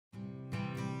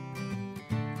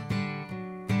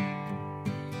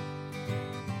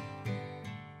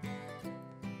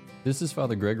This is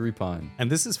Father Gregory Pine,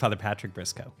 And this is Father Patrick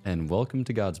Briscoe. and welcome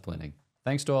to God's Planning.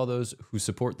 Thanks to all those who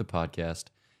support the podcast.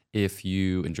 If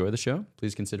you enjoy the show,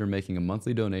 please consider making a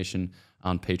monthly donation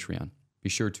on Patreon. Be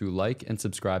sure to like and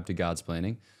subscribe to God's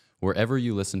Planning wherever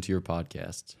you listen to your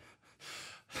podcasts.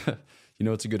 You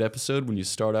know, it's a good episode when you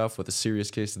start off with a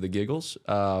serious case of the giggles,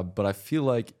 but I feel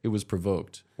like it was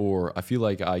provoked, or I feel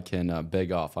like I can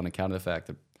beg off on account of the fact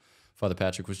that Father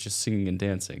Patrick was just singing and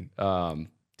dancing.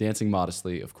 Dancing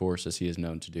modestly, of course, as he is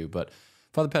known to do. But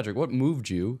Father Patrick, what moved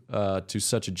you to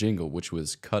such a jingle which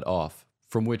was cut off,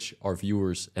 from which our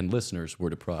viewers and listeners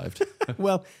were deprived?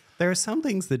 Well, there are some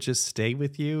things that just stay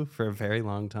with you for a very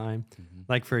long time. Mm-hmm.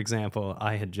 Like, for example,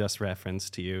 I had just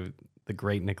referenced to you the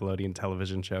great Nickelodeon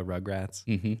television show Rugrats.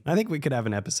 Mm-hmm. I think we could have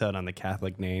an episode on the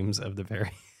Catholic names of the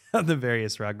of the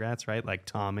various Rugrats, right? Like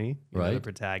Tommy, you know, the Right.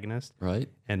 protagonist, Right?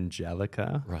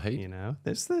 Angelica, Right. You know,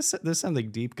 there's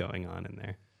something deep going on in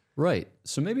there. Right.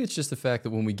 So maybe it's just the fact that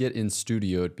when we get in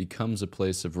studio, it becomes a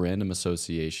place of random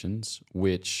associations,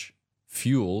 which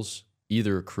fuels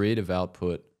either creative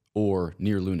output or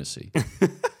near lunacy.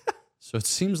 So it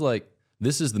seems like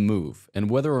this is the move. And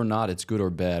whether or not it's good or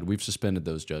bad, we've suspended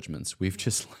those judgments. We've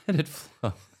just let it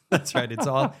flow. That's right.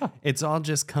 It's all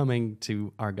just coming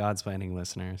to our God's Planning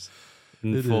listeners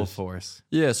in It full is. force.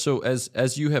 Yeah, so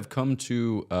as you have come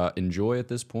to enjoy at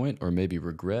this point, or maybe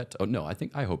regret,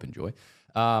 I hope enjoy,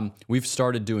 we've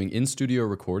started doing in-studio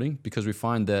recording because we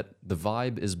find that the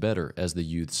vibe is better, as the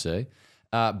youth say.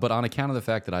 But on account of the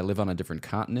fact that I live on a different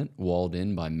continent, walled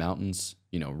in by mountains,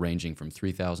 you know, ranging from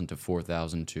 3,000 to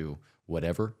 4,000 to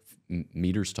whatever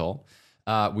meters tall,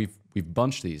 we've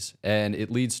bunched these, and it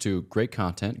leads to great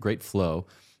content, great flow,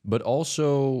 but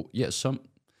also,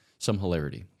 some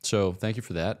hilarity. So thank you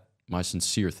for that. My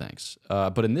sincere thanks.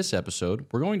 But in this episode,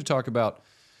 we're going to talk about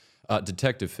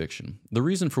detective fiction. The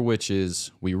reason for which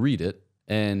is we read it,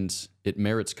 and it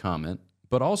merits comment,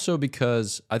 but also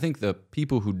because I think the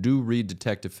people who do read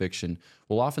detective fiction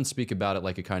will often speak about it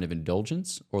like a kind of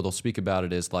indulgence, or they'll speak about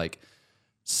it as like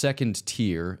second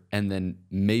tier, and then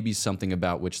maybe something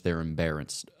about which they're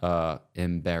embarrassed.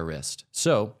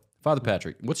 So, Father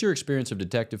Patrick, what's your experience of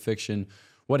detective fiction?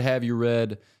 What have you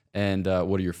read, and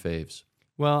what are your faves?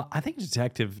 Well, I think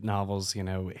detective novels, you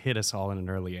know, hit us all in an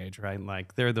early age, right?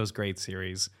 Like, there are those great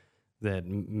series that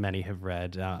many have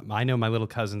read. I know my little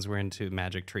cousins were into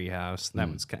Magic Treehouse.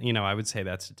 That was, you know, I would say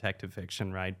that's detective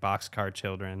fiction, right? Boxcar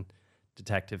Children,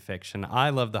 detective fiction. I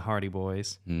love the Hardy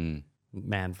Boys.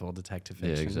 Manful detective Yeah,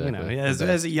 fiction, exactly. you know,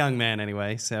 as a young man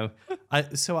anyway. So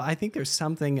I think there's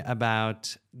something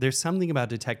about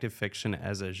detective fiction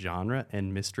as a genre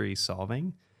and mystery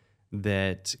solving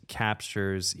that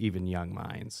captures even young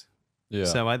minds. Yeah.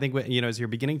 So I think, you know, as you're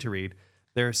beginning to read,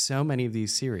 there are so many of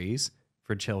these series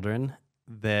for children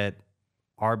that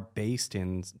are based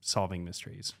in solving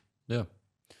mysteries. Yeah.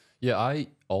 Yeah, I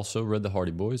also read The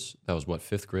Hardy Boys. That was, what,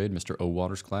 5th grade, Mr.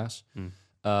 O'Waters' class.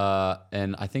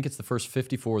 And I think it's the first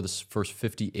 54, the first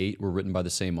 58 were written by the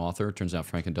same author. Turns out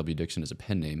Franklin W. Dixon is a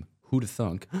pen name. Who'd have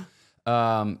thunk?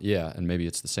 Yeah, and maybe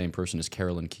it's the same person as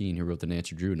Carolyn Keene who wrote the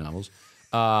Nancy Drew novels.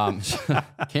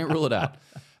 Can't rule it out.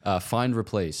 Find,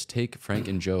 replace. Take Frank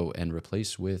and Joe and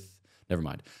replace with... Never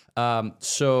mind.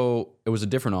 So it was a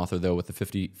different author, though, with the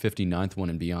 59th one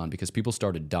and beyond, because people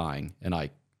started dying, and I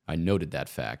noted that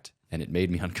fact, and it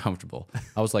made me uncomfortable.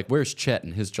 I was like, where's Chet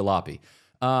and his jalopy?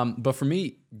 But for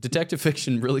me, detective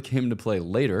fiction really came into play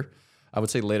later. I would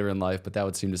say later in life, but that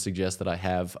would seem to suggest that I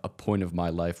have a point of my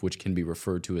life which can be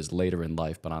referred to as later in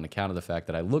life. But on account of the fact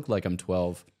that I look like I'm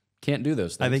 12, can't do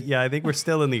those things. I think we're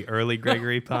still in the early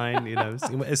Gregory Pine. You know,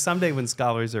 someday when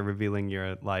scholars are revealing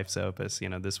your life's opus, you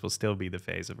know, this will still be the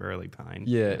phase of early Pine.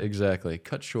 Yeah, exactly.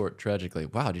 Cut short tragically.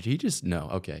 Wow, did he just...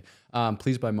 No, okay.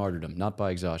 Please by martyrdom, not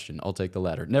by exhaustion. I'll take the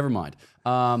latter. Never mind.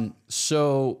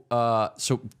 So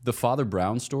the Father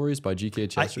Brown stories by G.K.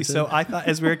 Chesterton. So I thought,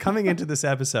 as we were coming into this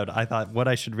episode, I thought what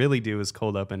I should really do is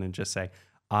cold open and just say,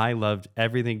 I loved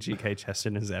everything G.K.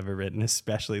 Chesterton has ever written,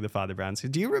 especially the Father Brown. So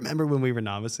do you remember when we were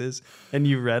novices and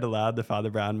you read aloud the Father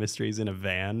Brown mysteries in a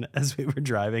van as we were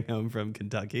driving home from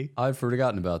Kentucky? I've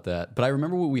forgotten about that, but I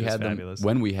remember when we had fabulous. them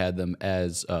when we had them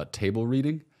as table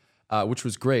reading, which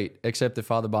was great. Except that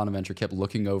Father Bonaventure kept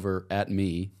looking over at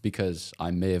me because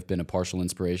I may have been a partial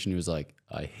inspiration. He was like,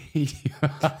 "I hate you."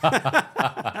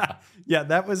 Yeah,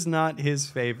 that was not his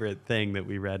favorite thing that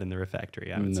we read in the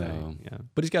refectory, I would say. Yeah.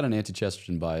 But he's got an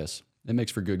anti-Chesterton bias. It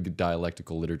makes for good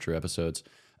dialectical literature episodes.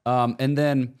 And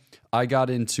then I got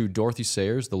into Dorothy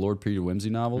Sayers, the Lord Peter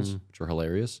Wimsey novels, which are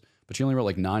hilarious. But she only wrote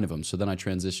like 9 of them. So then I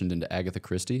transitioned into Agatha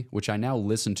Christie, which I now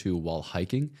listen to while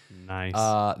hiking. Nice.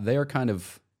 They are kind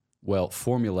of, well,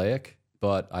 formulaic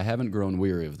but I haven't grown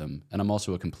weary of them. And I'm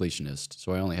also a completionist,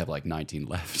 so I only have like 19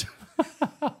 left.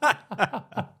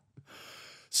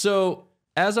 So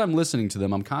as I'm listening to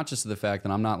them, I'm conscious of the fact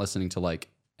that I'm not listening to like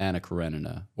Anna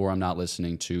Karenina, or I'm not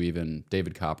listening to even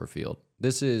David Copperfield.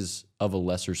 This is of a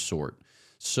lesser sort.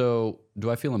 So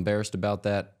do I feel embarrassed about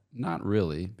that? Not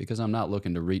really, because I'm not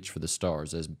looking to reach for the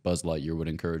stars, as Buzz Lightyear would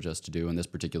encourage us to do in this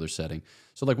particular setting.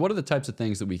 So, like, what are the types of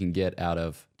things that we can get out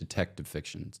of detective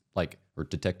fiction, or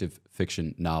detective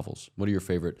fiction novels? What are your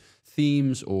favorite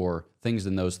themes or things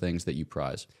in those things that you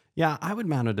prize? Yeah, I would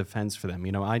mount a defense for them.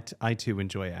 I too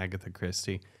enjoy Agatha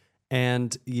Christie.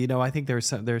 And, I think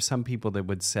there's some people that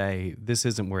would say this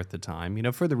isn't worth the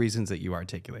time, for the reasons that you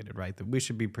articulated, right? That we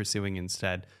should be pursuing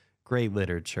instead great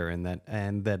literature, and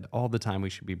that all the time we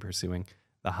should be pursuing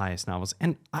the highest novels.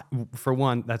 And for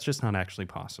one, that's just not actually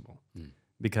possible.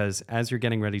 Because as you're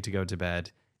getting ready to go to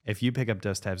bed, if you pick up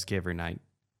Dostoevsky every night,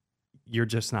 you're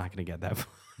just not going to get that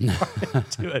far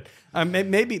into it.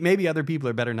 Maybe other people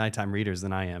are better nighttime readers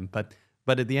than I am, but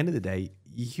at the end of the day,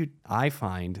 I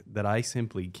find that I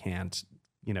simply can't,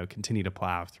 continue to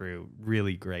plow through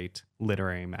really great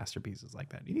literary masterpieces like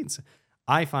that.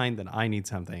 I find that I need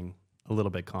something a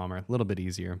little bit calmer, a little bit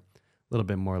easier, a little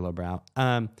bit more lowbrow.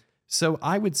 So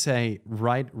I would say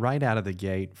right out of the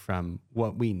gate, from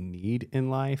what we need in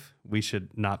life, we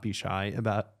should not be shy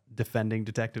about defending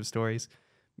detective stories.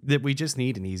 That we just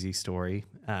need an easy story,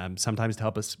 sometimes to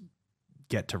help us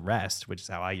get to rest, which is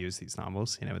how I use these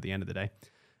novels, at the end of the day.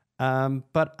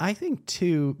 But I think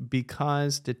too,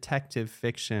 because detective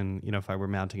fiction, if I were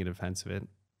mounting a defense of it,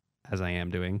 as I am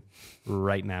doing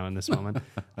right now in this moment,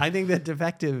 I think that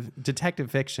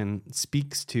detective fiction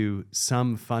speaks to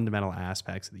some fundamental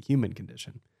aspects of the human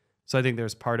condition. So I think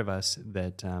there's part of us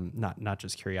that, not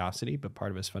just curiosity, but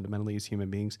part of us fundamentally as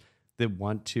human beings that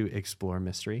want to explore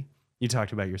mystery. You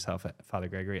talked about yourself, Father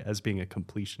Gregory, as being a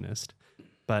completionist,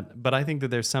 but I think that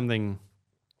there's something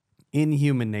in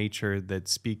human nature that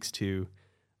speaks to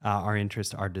our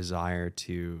interest, our desire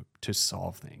to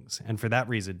solve things. And for that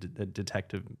reason,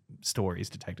 detective stories,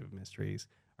 detective mysteries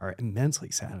are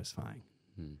immensely satisfying.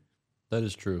 That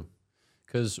is true.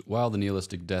 Because while the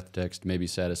nihilistic death text may be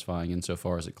satisfying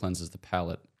insofar as it cleanses the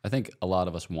palate, I think a lot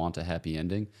of us want a happy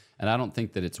ending. And I don't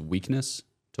think that it's weakness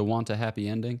to want a happy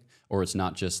ending, or it's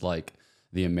not just like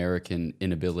the American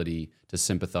inability to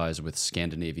sympathize with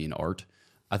Scandinavian art.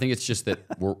 I think it's just that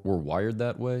we're wired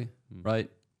that way, right?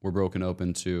 We're broken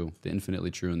open to the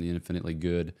infinitely true and the infinitely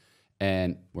good,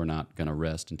 and we're not going to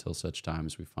rest until such time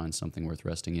as we find something worth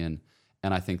resting in.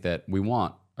 And I think that we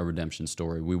want a redemption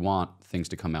story. We want things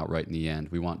to come out right in the end.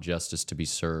 We want justice to be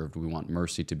served. We want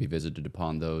mercy to be visited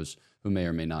upon those who may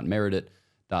or may not merit it, ...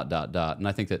 And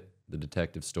I think that the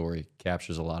detective story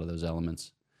captures a lot of those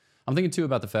elements. I'm thinking, too,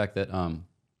 about the fact that,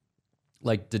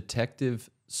 like, detective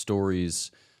stories,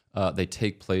 they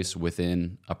take place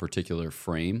within a particular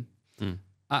frame.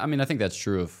 I mean, I think that's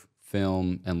true of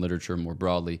film and literature more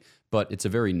broadly, but it's a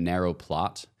very narrow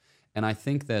plot. And I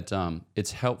think that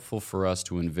it's helpful for us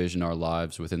to envision our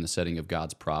lives within the setting of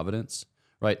God's providence,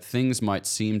 right? Things might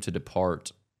seem to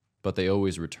depart, but they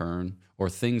always return, or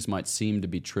things might seem to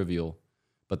be trivial,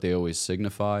 but they always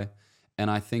signify.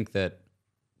 And I think that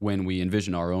when we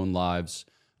envision our own lives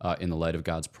in the light of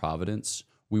God's providence,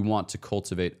 we want to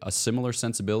cultivate a similar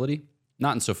sensibility,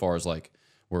 not insofar as like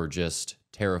we're just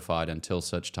terrified until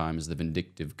such time as the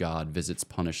vindictive God visits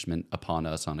punishment upon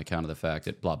us on account of the fact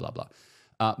that blah, blah, blah.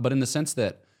 But in the sense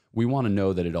that we want to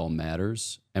know that it all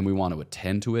matters, and we want to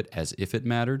attend to it as if it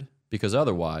mattered, because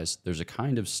otherwise there's a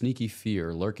kind of sneaky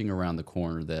fear lurking around the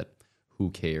corner that who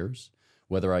cares?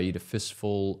 Whether I eat a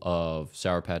fistful of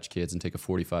Sour Patch Kids and take a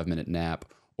 45-minute nap,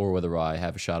 or whether I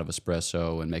have a shot of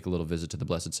espresso and make a little visit to the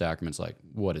Blessed Sacraments, like,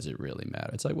 what does it really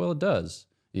matter? It's like, well, it does.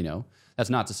 That's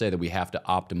not to say that we have to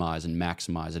optimize and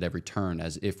maximize at every turn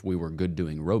as if we were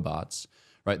good-doing robots,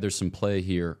 right? There's some play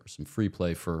here, some free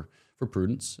play for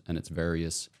prudence and its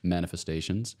various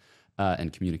manifestations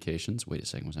and communications. Wait a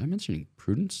second, was I mentioning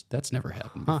prudence? That's never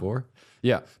happened before.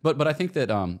 Yeah, but I think that,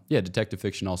 detective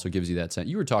fiction also gives you that sense.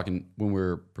 You were talking when we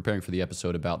were preparing for the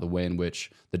episode about the way in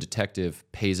which the detective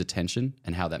pays attention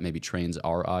and how that maybe trains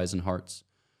our eyes and hearts.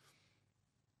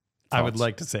 Thoughts? I would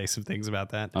like to say some things about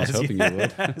that. I was hoping you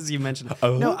would. As you mentioned.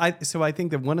 No, I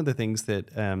think that one of the things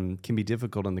that can be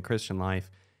difficult in the Christian life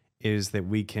is that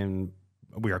we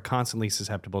are constantly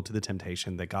susceptible to the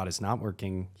temptation that God is not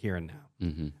working here and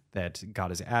now, that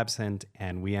God is absent,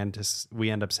 and we end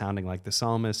up sounding like the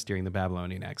psalmist during the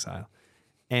Babylonian exile.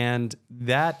 And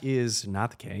that is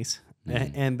not the case.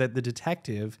 And that the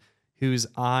detective whose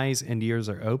eyes and ears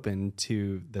are open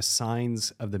to the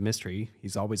signs of the mystery.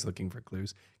 He's always looking for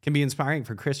clues. Can be inspiring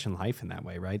for Christian life in that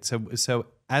way, right? So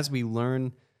as we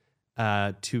learn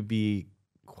to be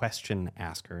question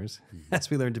askers, as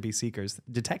we learn to be seekers,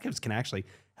 detectives can actually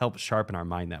help sharpen our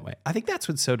mind that way. I think that's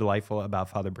what's so delightful about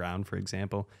Father Brown, for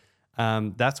example.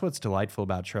 That's what's delightful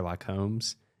about Sherlock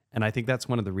Holmes. And I think that's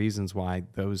one of the reasons why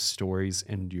those stories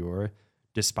endure,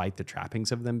 despite the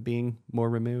trappings of them being more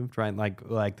removed, right?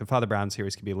 Like the Father Brown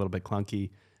series can be a little bit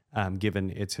clunky,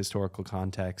 given its historical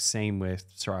context. Same with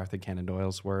Sir Arthur Conan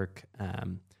Doyle's work.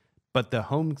 But the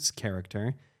Holmes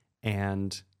character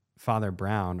and Father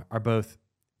Brown are both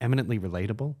eminently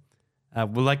relatable.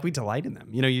 We delight in them.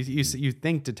 You know, you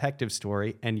think detective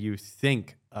story and you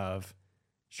think of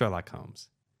Sherlock Holmes.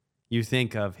 You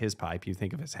think of his pipe, you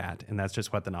think of his hat, and that's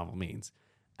just what the novel means.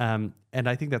 And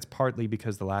I think that's partly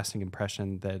because the lasting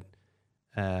impression that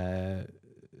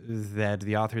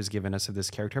the author has given us of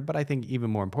this character, but I think even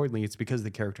more importantly, it's because of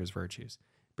the character's virtues,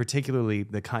 particularly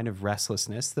the kind of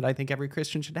restlessness that I think every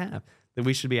Christian should have, that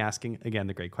we should be asking, again,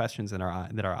 the great questions, and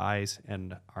that our eyes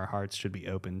and our hearts should be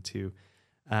open to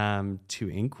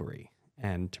inquiry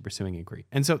and to pursuing inquiry.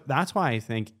 And so that's why I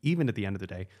think, even at the end of the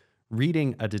day,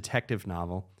 reading a detective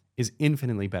novel is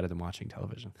infinitely better than watching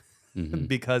television.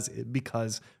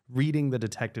 because reading the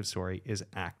detective story is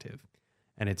active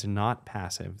and it's not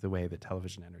passive the way that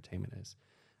television entertainment is.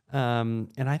 And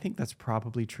I think that's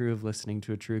probably true of listening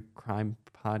to a true crime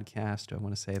podcast. Do I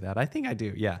want to say that? I think I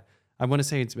do. Yeah. I want to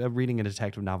say it's reading a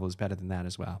detective novel is better than that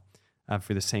as well,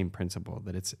 for the same principle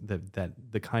that it's that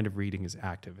the kind of reading is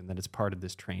active and that it's part of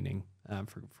this training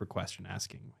for question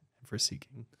asking, for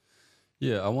seeking.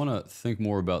 Yeah, I want to think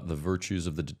more about the virtues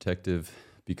of the detective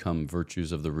become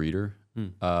virtues of the reader.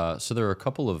 So there are a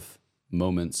couple of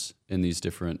moments in these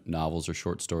different novels or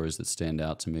short stories that stand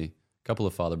out to me. A couple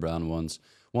of Father Brown ones.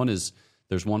 One is,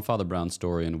 there's one Father Brown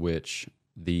story in which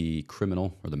the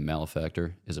criminal or the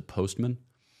malefactor is a postman.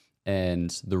 And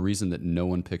the reason that no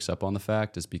one picks up on the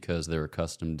fact is because they're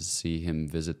accustomed to see him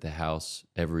visit the house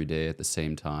every day at the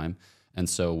same time. And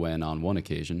so when on one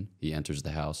occasion he enters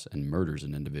the house and murders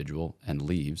an individual and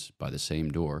leaves by the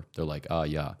same door, they're like, ah,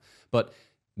 yeah. But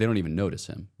they don't even notice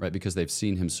him, right? Because they've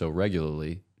seen him so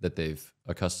regularly that they've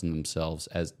accustomed themselves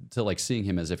to like seeing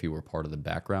him as if he were part of the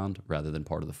background rather than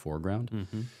part of the foreground.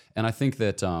 Mm-hmm. And I think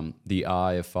that the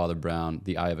eye of Father Brown,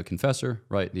 the eye of a confessor,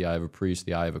 right? The eye of a priest,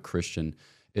 the eye of a Christian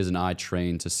is an eye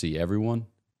trained to see everyone,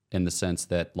 in the sense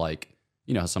that, like,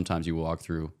 you know, sometimes you walk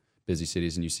through busy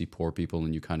cities and you see poor people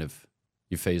and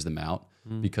you phase them out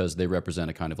because they represent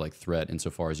a kind of like threat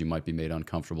insofar as you might be made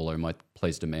uncomfortable or might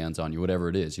place demands on you, whatever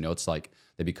it is. You know, it's like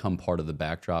they become part of the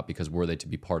backdrop, because were they to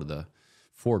be part of the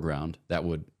foreground, that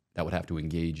would have to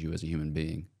engage you as a human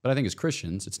being. But I think as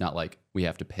Christians, it's not like we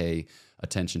have to pay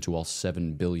attention to all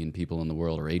 7 billion people in the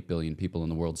world or 8 billion people in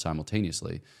the world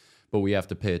simultaneously, but we have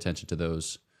to pay attention to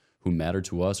those who matter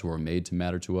to us, who are made to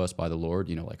matter to us by the Lord,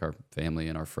 you know, like our family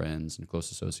and our friends and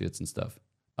close associates and stuff.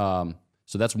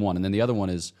 So that's one. And then the other one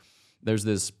is, there's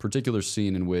this particular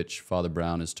scene in which Father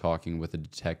Brown is talking with a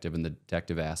detective, and the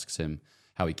detective asks him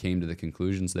how he came to the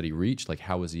conclusions that he reached, like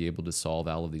how was he able to solve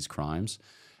all of these crimes.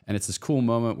 And it's this cool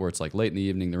moment where it's like late in the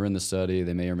evening, they're in the study,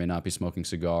 they may or may not be smoking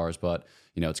cigars, but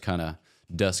you know, it's kind of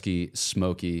dusky,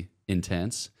 smoky,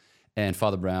 intense. And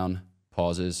Father Brown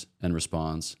pauses and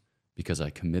responds, "Because I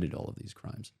committed all of these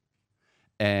crimes."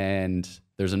 And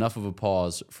there's enough of a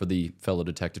pause for the fellow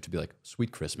detective to be like,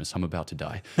 "Sweet Christmas, I'm about to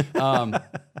die."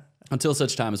 Until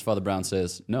such time as Father Brown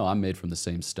says, "No, I'm made from the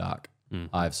same stock.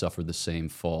 I've suffered the same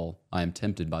fall. I am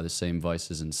tempted by the same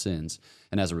vices and sins.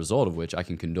 And as a result of which, I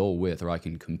can condole with, or I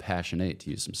can compassionate, to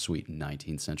use some sweet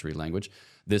 19th century language,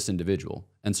 this individual.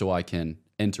 And so I can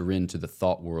enter into the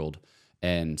thought world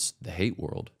and the hate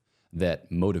world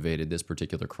that motivated this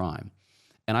particular crime."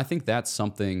 And I think that's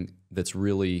something that's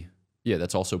really,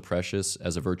 that's also precious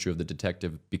as a virtue of the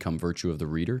detective become virtue of the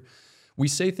reader. We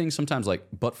say things sometimes like,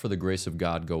 "But for the grace of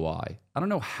God go I." I don't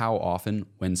know how often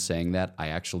when saying that I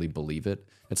actually believe it.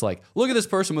 It's like, look at this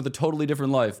person with a totally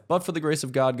different life, but for the grace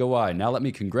of God go I. Now let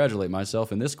me congratulate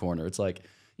myself in this corner. It's like,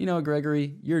 you know,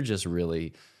 Gregory, you're just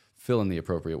really fill in the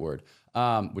appropriate word,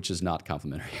 which is not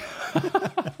complimentary.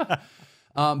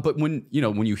 But when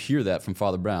you hear that from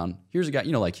Father Brown, here's a guy,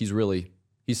 you know, like he's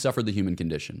suffered the human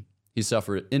condition. He's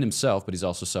suffered in himself, but he's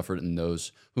also suffered in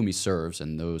those whom he serves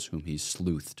and those whom he's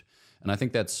sleuthed. And I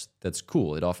think that's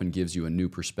cool. It often gives you a new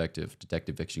perspective.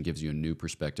 Detective fiction gives you a new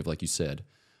perspective, like you said,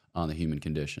 on the human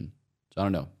condition. So I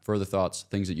don't know. Further thoughts,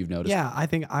 things that you've noticed? Yeah, I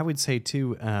think I would say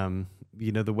too,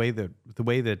 you know, the way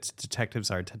that detectives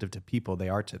are attentive to people, they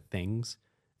are to things.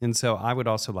 And so I would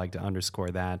also like to underscore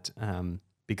that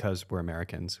because we're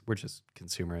Americans. We're just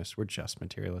consumerists. We're just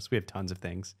materialists. We have tons of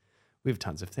things. We have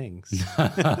tons of things.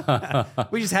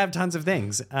 We just have tons of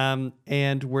things.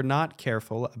 And we're not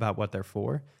careful about what they're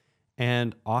for.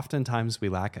 And oftentimes we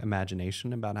lack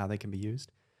imagination about how they can be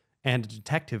used. And a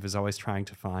detective is always trying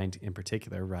to find, in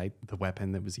particular, right, the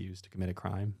weapon that was used to commit a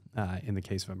crime in the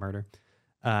case of a murder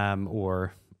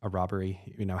or a robbery,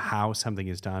 how something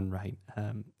is done, right,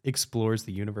 explores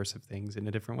the universe of things in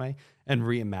a different way and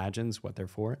reimagines what they're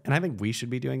for. And I think we should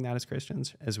be doing that as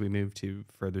Christians as we move to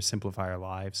further simplify our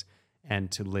lives and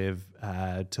to live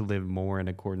more in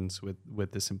accordance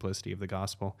with the simplicity of the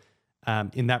gospel.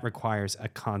 And that requires a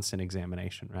constant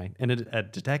examination, right? And a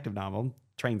detective novel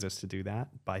trains us to do that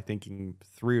by thinking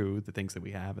through the things that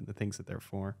we have and the things that they're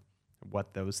for,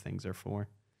 what those things are for.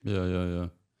 Yeah.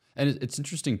 And it's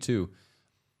interesting, too.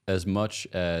 As much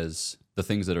as the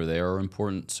things that are there are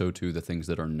important, so too the things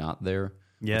that are not there.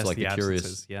 Yes, it's like the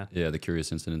curious, absences, the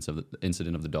curious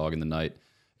incident of the dog in the night.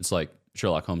 It's like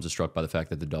Sherlock Holmes is struck by the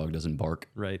fact that the dog doesn't bark.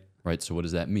 Right. So what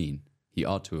does that mean? He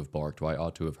ought to have barked. I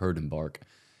ought to have heard him bark.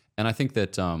 And I think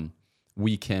that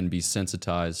we can be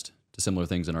sensitized to similar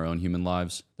things in our own human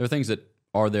lives. There are things that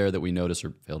are there that we notice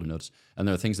or fail to notice, and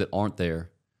there are things that aren't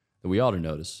there that we ought to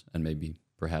notice and maybe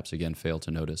perhaps again fail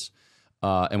to notice.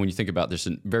 And when you think about this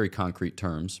in very concrete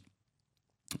terms,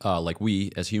 like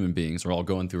we as human beings are all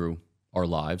going through our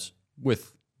lives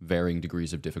with varying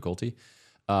degrees of difficulty.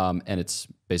 And it's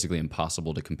basically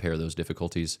impossible to compare those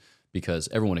difficulties because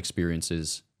everyone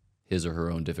experiences his or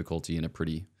her own difficulty in a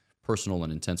pretty personal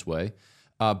and intense way.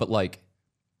 But like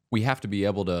we have to be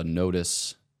able to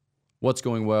notice what's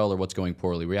going well or what's going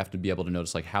poorly. We have to be able to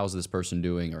notice like how's this person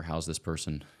doing or how's this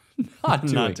person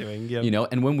not doing. Yep.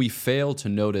 And when we fail to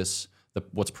notice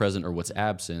what's present or what's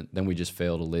absent, then we just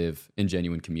fail to live in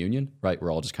genuine communion, right? We're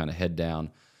all just kind of head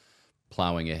down,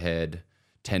 plowing ahead,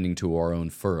 tending to our own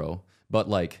furrow. But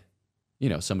like,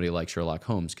 somebody like Sherlock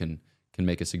Holmes can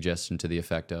make a suggestion to the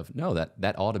effect of, no,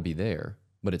 that ought to be there,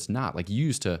 but it's not. Like you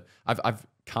used to, I've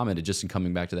commented just in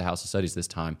coming back to the House of Studies this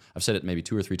time, I've said it maybe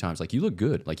 2 or 3 times, like you look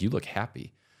good, like you look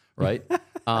happy, right?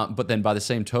 But then by the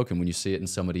same token, when you see it in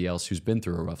somebody else who's been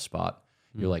through a rough spot,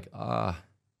 you're like,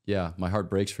 yeah, my heart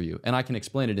breaks for you. And I can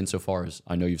explain it insofar as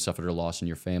I know you've suffered a loss in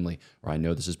your family, or I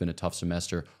know this has been a tough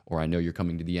semester, or I know you're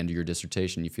coming to the end of your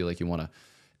dissertation. You feel like you want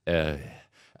to,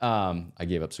 I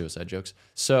gave up suicide jokes.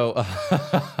 So,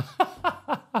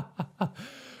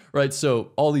 right.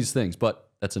 So all these things,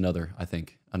 but that's another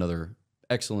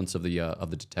excellence of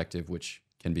the detective, which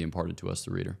can be imparted to us,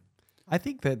 the reader. I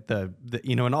think that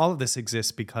and all of this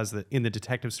exists because in the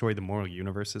detective story, the moral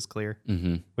universe is clear,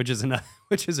 which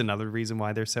is another reason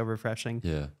why they're so refreshing.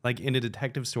 Yeah. Like in a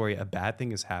detective story, a bad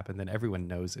thing has happened that everyone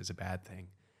knows is a bad thing.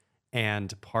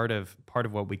 And part of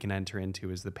what we can enter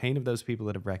into is the pain of those people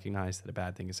that have recognized that a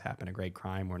bad thing has happened, a great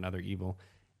crime or another evil.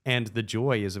 And the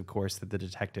joy is, of course, that the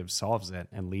detective solves it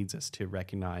and leads us to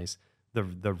recognize the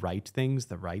right things,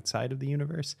 the right side of the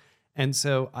universe. And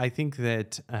so I think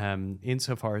that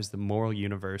insofar as the moral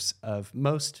universe of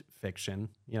most fiction,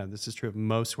 this is true of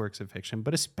most works of fiction,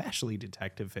 but especially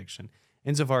detective fiction,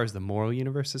 insofar as the moral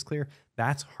universe is clear,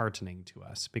 that's heartening to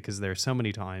us because there are so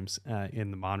many times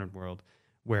in the modern world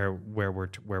where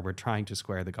we're trying to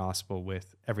square the gospel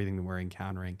with everything that we're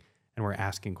encountering and we're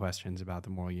asking questions about the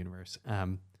moral universe.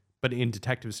 But in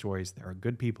detective stories, there are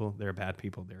good people, there are bad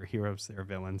people, there are heroes, there are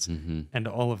villains, and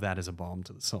all of that is a balm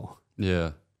to the soul.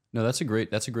 Yeah. No, that's a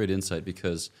great insight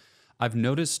because I've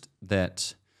noticed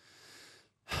that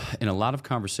in a lot of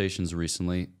conversations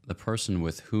recently, the person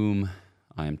with whom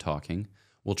I am talking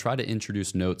will try to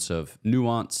introduce notes of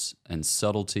nuance and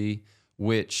subtlety,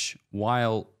 which,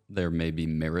 while there may be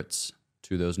merits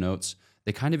to those notes,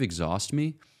 they kind of exhaust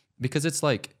me because it's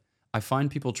like I find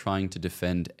people trying to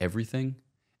defend everything,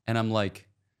 and I'm like,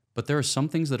 but there are some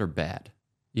things that are bad,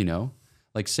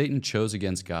 Like Satan chose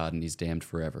against God and he's damned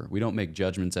forever. We don't make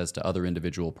judgments as to other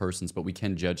individual persons, but we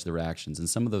can judge their actions. And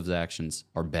some of those actions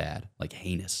are bad, like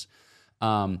heinous.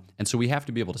 And so we have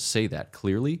to be able to say that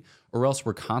clearly, or else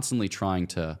we're constantly trying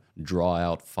to draw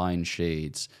out fine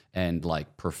shades and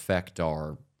like perfect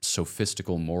our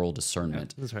sophistical moral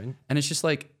discernment. Yeah, that's right. And it's just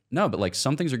like, no, but like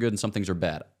some things are good and some things are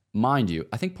bad. Mind you,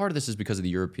 I think part of this is because of the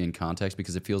European context,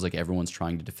 because it feels like everyone's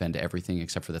trying to defend everything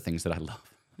except for the things that I love.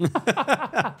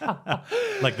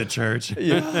 Like the church.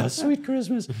 Yeah, sweet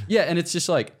Christmas. Yeah, and it's just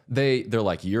like they're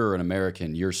like, you're an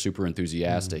American, you're super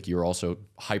enthusiastic, you're also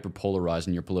hyper polarized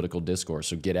in your political discourse,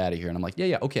 so get out of here. And I'm like,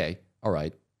 yeah, okay, all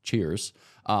right, cheers.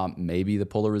 Maybe the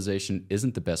polarization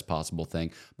isn't the best possible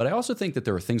thing, but I also think that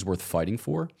there are things worth fighting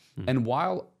for. And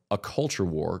while a culture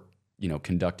war,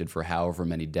 conducted for however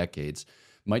many decades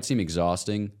might seem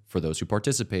exhausting for those who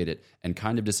participate it and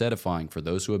kind of disedifying for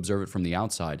those who observe it from the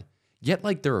outside. Yet,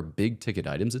 like, there are big ticket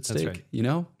items at stake, right. you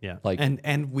know? Yeah. Like,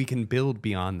 and we can build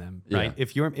beyond them, right? Yeah.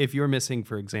 If you're missing,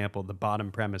 for example, the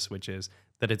bottom premise, which is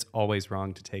that it's always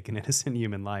wrong to take an innocent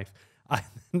human life,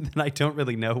 then I don't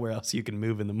really know where else you can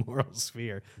move in the moral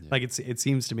sphere. Like it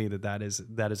seems to me that is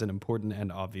an important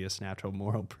and obvious natural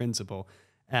moral principle.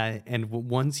 And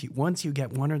once you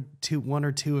get one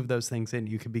or two of those things in,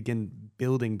 you can begin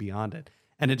building beyond it.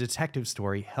 And a detective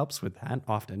story helps with that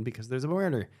often because there's a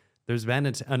murder. There's been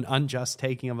an unjust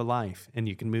taking of a life, and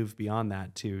you can move beyond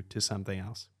that to something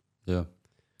else. Yeah.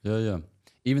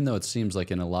 Even though it seems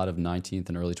like in a lot of 19th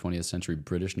and early 20th century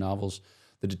British novels,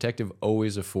 the detective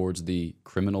always affords the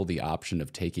criminal the option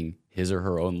of taking his or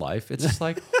her own life. It's just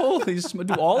like, holy,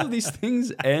 do all of these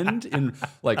things end in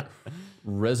like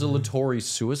resolutory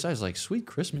suicides? Like, sweet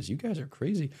Christmas, you guys are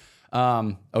crazy.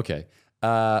 Okay.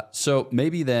 So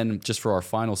maybe then, just for our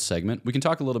final segment, we can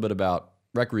talk a little bit about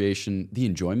recreation, the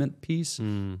enjoyment piece,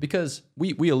 because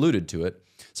we alluded to it.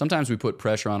 Sometimes we put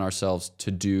pressure on ourselves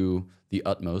to do the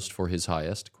utmost for his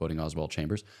highest, quoting Oswald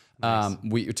Chambers. Nice.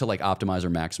 To like optimize or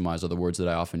maximize are the words that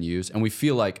I often use. And we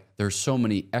feel like there's so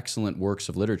many excellent works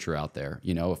of literature out there.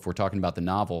 You know, if we're talking about the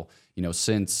novel, you know,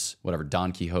 since whatever,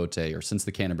 Don Quixote or since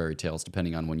the Canterbury Tales,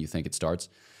 depending on when you think it starts.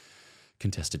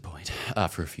 Contested point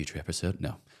for a future episode.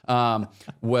 No.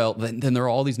 Well, then there are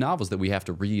all these novels that we have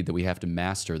to read, that we have to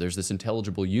master. There's this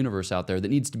intelligible universe out there that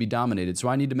needs to be dominated. So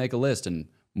I need to make a list and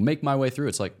make my way through.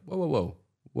 It's like, whoa.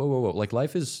 Like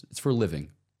life it's for living.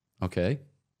 Okay.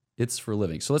 It's for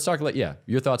living. So let's talk about,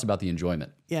 your thoughts about the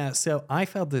enjoyment. Yeah. So I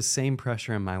felt the same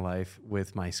pressure in my life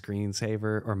with my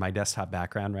screensaver or my desktop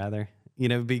background rather. You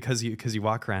know, because you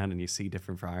walk around and you see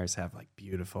different friars have like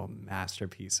beautiful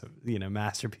masterpieces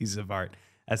of art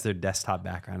as their desktop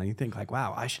background, and you think like,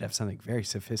 wow, I should have something very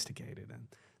sophisticated and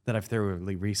that I've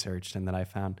thoroughly researched and that I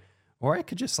found, or I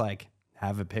could just like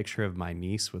have a picture of my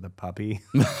niece with a puppy,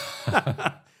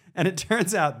 and it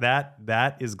turns out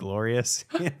that is glorious.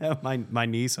 You know, my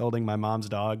niece holding my mom's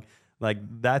dog, like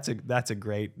that's a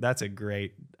great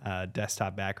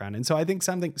desktop background, and so I think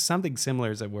something similar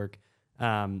is at work.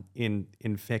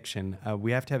 In fiction,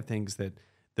 we have to have things that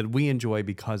we enjoy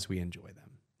because we enjoy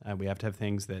them. We have to have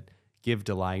things that give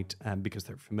delight because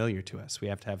they're familiar to us. We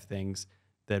have to have things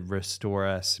that restore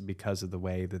us because of the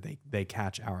way that they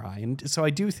catch our eye. And so I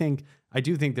do think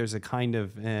there's a kind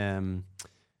of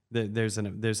there's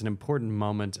an important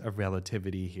moment of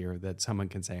relativity here that someone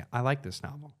can say, I like this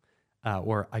novel,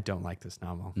 or I don't like this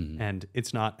novel, and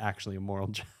it's not actually a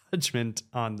moral judgment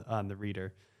on the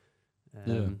reader.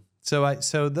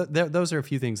 So those are a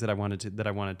few things that I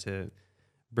wanted to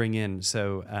bring in.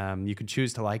 So you can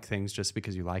choose to like things just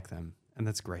because you like them, and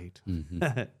that's great.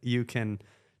 Mm-hmm. You can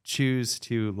choose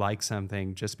to like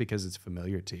something just because it's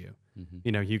familiar to you. Mm-hmm.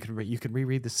 You know, you could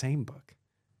reread the same book.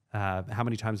 How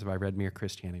many times have I read Mere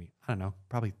Christianity? I don't know,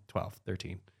 probably 12,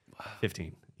 13,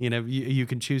 15. You know, you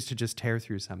can choose to just tear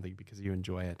through something because you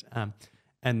enjoy it,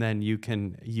 and then you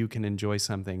can enjoy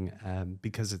something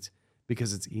because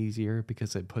it's easier,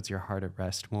 because it puts your heart at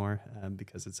rest more,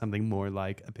 because it's something more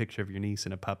like a picture of your niece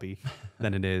and a puppy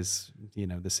than it is, you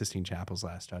know, the Sistine Chapel's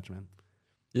Last Judgment.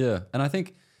 Yeah, and I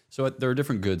think, so there are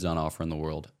different goods on offer in the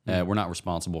world. We're not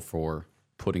responsible for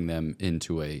putting them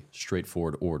into a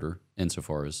straightforward order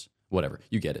insofar as, whatever,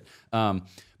 you get it.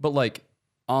 But like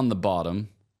on the bottom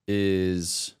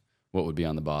is, what would be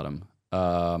on the bottom?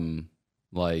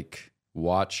 Like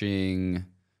watching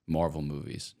Marvel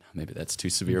movies. Maybe that's too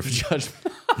severe of a judgment.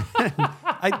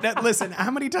 Listen,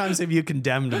 how many times have you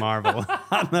condemned Marvel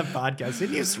on the podcast?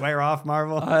 Didn't you swear off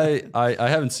Marvel? I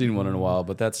haven't seen one in a while,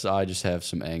 but I just have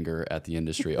some anger at the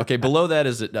industry. Okay, below that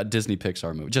is a Disney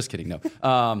Pixar movie. Just kidding,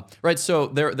 no. Right, so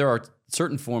there are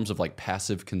certain forms of like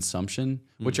passive consumption,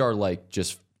 which are like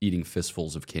just eating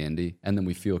fistfuls of candy, and then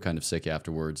we feel kind of sick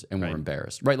afterwards, and we're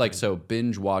embarrassed, right? Like, so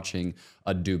binge watching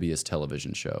a dubious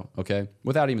television show, okay?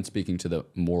 Without even speaking to the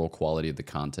moral quality of the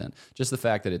content. Just the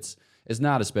fact that it's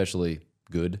not especially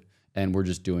good, and we're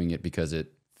just doing it because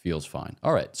it feels fine.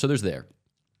 All right, so there's there.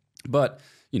 But,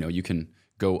 you know, you can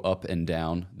go up and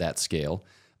down that scale.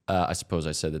 I suppose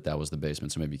I said that was the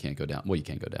basement, so maybe you can't go down. Well, you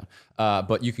can't go down.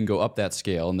 But you can go up that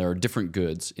scale, and there are different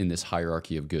goods in this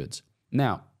hierarchy of goods.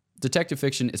 Now, detective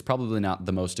fiction is probably not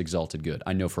the most exalted good.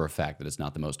 I know for a fact that it's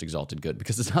not the most exalted good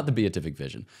because it's not the beatific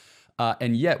vision.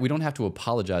 And yet, we don't have to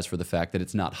apologize for the fact that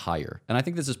it's not higher. And I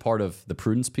think this is part of the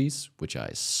prudence piece, which I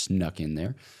snuck in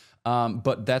there.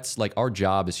 But that's like our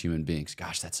job as human beings.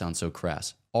 Gosh, that sounds so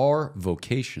crass. Our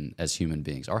vocation as human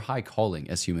beings, our high calling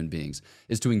as human beings,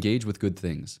 is to engage with good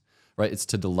things. right? It's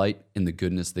to delight in the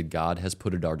goodness that God has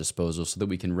put at our disposal so that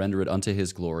we can render it unto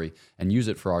his glory and use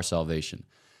it for our salvation.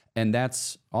 And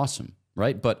that's awesome,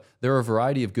 right? But there are a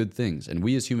variety of good things, and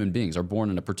we as human beings are born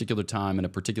in a particular time, in a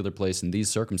particular place, in these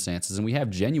circumstances, and we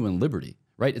have genuine liberty,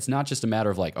 right? It's not just a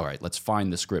matter of like, all right, let's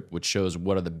find the script which shows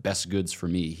what are the best goods for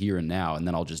me here and now, and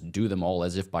then I'll just do them all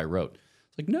as if by rote.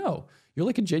 It's like, no, you're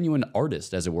like a genuine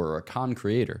artist, as it were, or a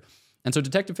con-creator. And so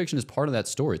detective fiction is part of that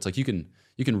story. It's like you can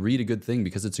read a good thing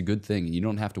because it's a good thing, and you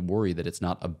don't have to worry that it's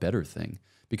not a better thing,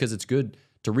 because it's good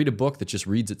to read a book that just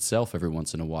reads itself every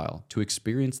once in a while, to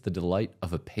experience the delight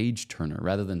of a page turner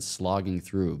rather than slogging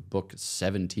through book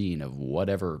 17 of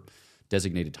whatever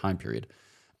designated time period.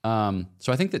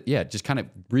 So I think that, yeah, just kind of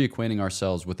reacquainting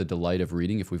ourselves with the delight of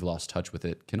reading, if we've lost touch with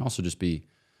it, can also just be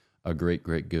a great,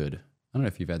 great good. I don't know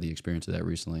if you've had the experience of that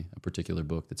recently, a particular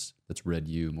book that's read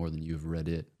you more than you've read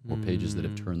it, or pages that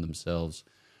have turned themselves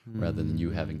rather than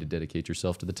you having to dedicate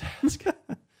yourself to the task.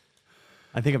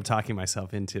 I think I'm talking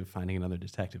myself into finding another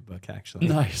detective book, actually.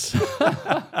 Nice.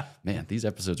 Man, these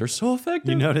episodes are so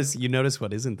effective. You notice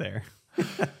what isn't there.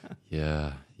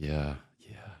 Yeah.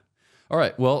 All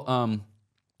right. Well,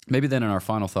 maybe then in our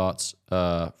final thoughts,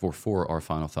 for our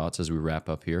final thoughts as we wrap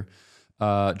up here,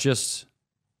 just,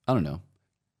 I don't know,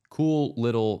 cool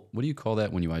little, what do you call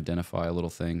that when you identify a little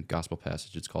thing? Gospel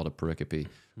passage, it's called a pericope.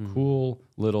 Cool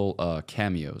little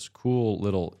cameos, cool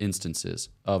little instances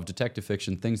of detective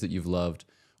fiction, things that you've loved,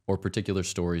 or particular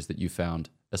stories that you found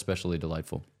especially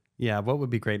delightful. Yeah, what would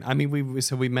be great? I mean,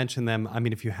 we mentioned them. I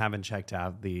mean, if you haven't checked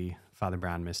out the Father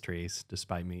Brown mysteries,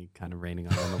 despite me kind of raining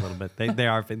on them a little bit, they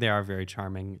are very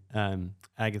charming.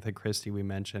 Agatha Christie we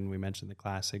mentioned the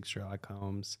classics, Sherlock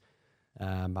Holmes,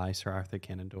 by Sir Arthur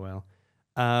Conan Doyle.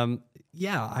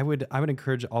 Yeah, I would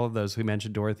encourage all of those. We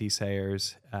mentioned Dorothy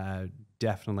Sayers.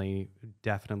 Definitely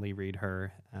read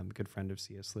her. Good friend of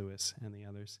C.S. Lewis and the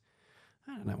others.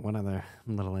 I don't know, one other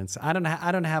little insight.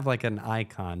 I don't have like an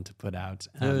icon to put out.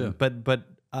 But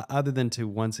other than to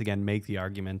once again make the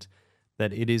argument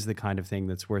that it is the kind of thing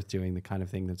that's worth doing, the kind of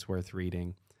thing that's worth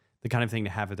reading, the kind of thing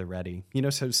to have at the ready. You know,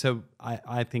 so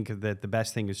I think that the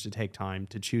best thing is to take time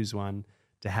to choose one,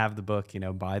 to have the book,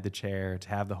 by the chair, to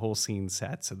have the whole scene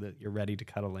set so that you're ready to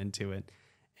cuddle into it,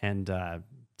 and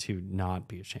to not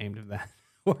be ashamed of that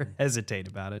or hesitate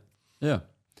about it. Yeah.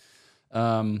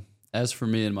 As for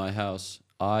me in my house,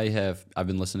 I've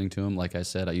been listening to them. Like I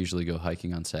said, I usually go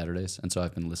hiking on Saturdays, and so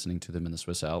I've been listening to them in the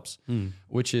Swiss Alps,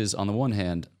 which is on the one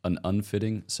hand an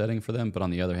unfitting setting for them, but on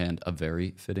the other hand a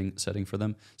very fitting setting for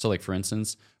them. So, like for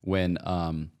instance, when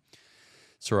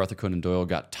Sir Arthur Conan Doyle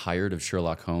got tired of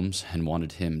Sherlock Holmes and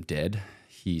wanted him dead,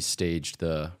 he staged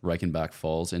the Reichenbach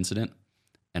Falls incident.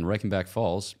 And Reichenbach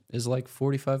Falls is like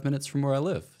 45 minutes from where I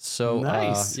live. So,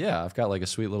 nice. Yeah, I've got like a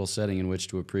sweet little setting in which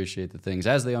to appreciate the things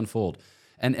as they unfold.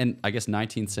 And I guess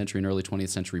 19th century and early 20th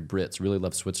century Brits really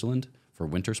love Switzerland for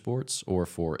winter sports or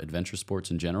for adventure sports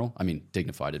in general. I mean,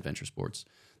 dignified adventure sports.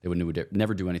 They would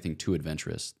never do anything too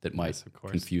adventurous that might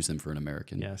confuse them for an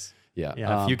American. Yes.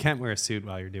 Yeah. If you can't wear a suit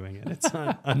while you're doing it, it's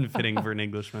unfitting for an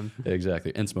Englishman.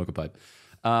 Exactly. And smoke a pipe.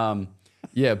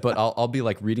 Yeah, but I'll be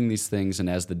like reading these things, and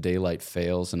as the daylight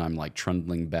fails, and I'm like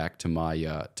trundling back to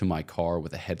my car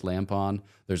with a headlamp on.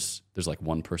 There's like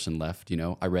one person left.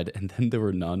 I read it, and then there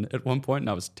were none at one point, and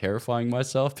I was terrifying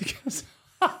myself because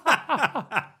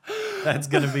that's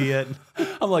gonna be it.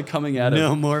 I'm like coming out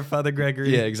no more Father Gregory.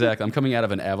 Yeah, exactly. I'm coming out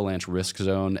of an avalanche risk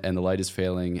zone, and the light is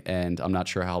failing, and I'm not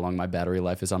sure how long my battery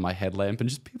life is on my headlamp, and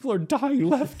just people are dying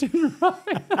left and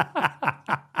right.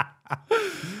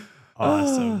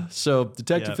 Awesome. So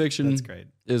detective fiction great.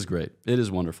 is great. It is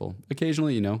wonderful.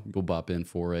 Occasionally, you'll bop in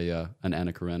for an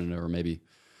Anna Karenina or maybe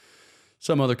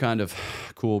some other kind of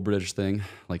cool British thing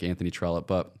like Anthony Trollope.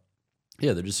 But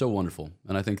yeah, they're just so wonderful.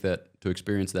 And I think that to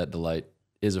experience that delight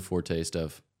is a foretaste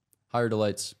of higher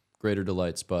delights, greater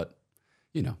delights, but,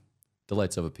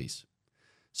 delights of a piece.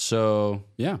 So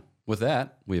yeah, with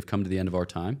that, we have come to the end of our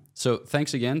time. So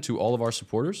thanks again to all of our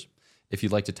supporters. If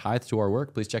you'd like to tithe to our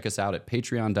work, please check us out at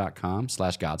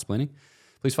patreon.com/godsplaining.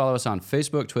 Please follow us on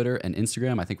Facebook, Twitter, and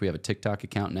Instagram. I think we have a TikTok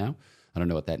account now. I don't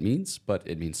know what that means, but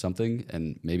it means something,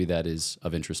 and maybe that is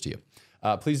of interest to you.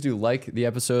 Please do like the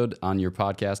episode on your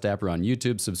podcast app or on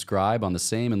YouTube, subscribe on the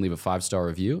same, and leave a 5-star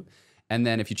review. And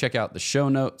then if you check out the show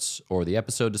notes or the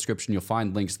episode description, you'll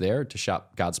find links there to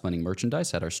shop Godsplaining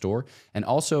merchandise at our store. And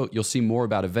also, you'll see more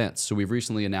about events. So we've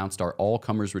recently announced our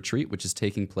All-Comers Retreat, which is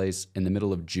taking place in the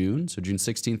middle of June. So June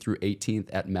 16th through 18th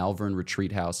at Malvern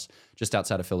Retreat House, just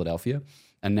outside of Philadelphia.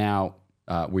 And now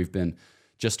we've been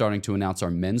just starting to announce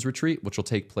our men's retreat, which will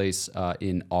take place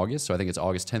in August. So I think it's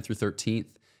August 10th through 13th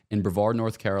in Brevard,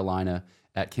 North Carolina.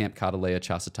 at Camp Catalea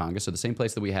Chasatanga. So the same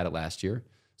place that we had it last year.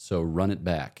 So run it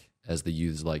back, as the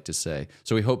youths like to say.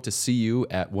 So we hope to see you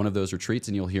at one of those retreats,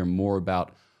 and you'll hear more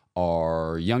about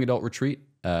our young adult retreat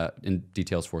in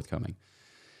details forthcoming.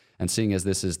 And seeing as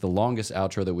this is the longest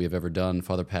outro that we have ever done,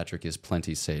 Father Patrick is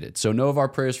plenty sated. So know of our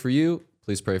prayers for you.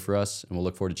 Please pray for us, and we'll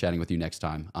look forward to chatting with you next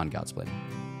time on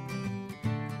Godsplaining.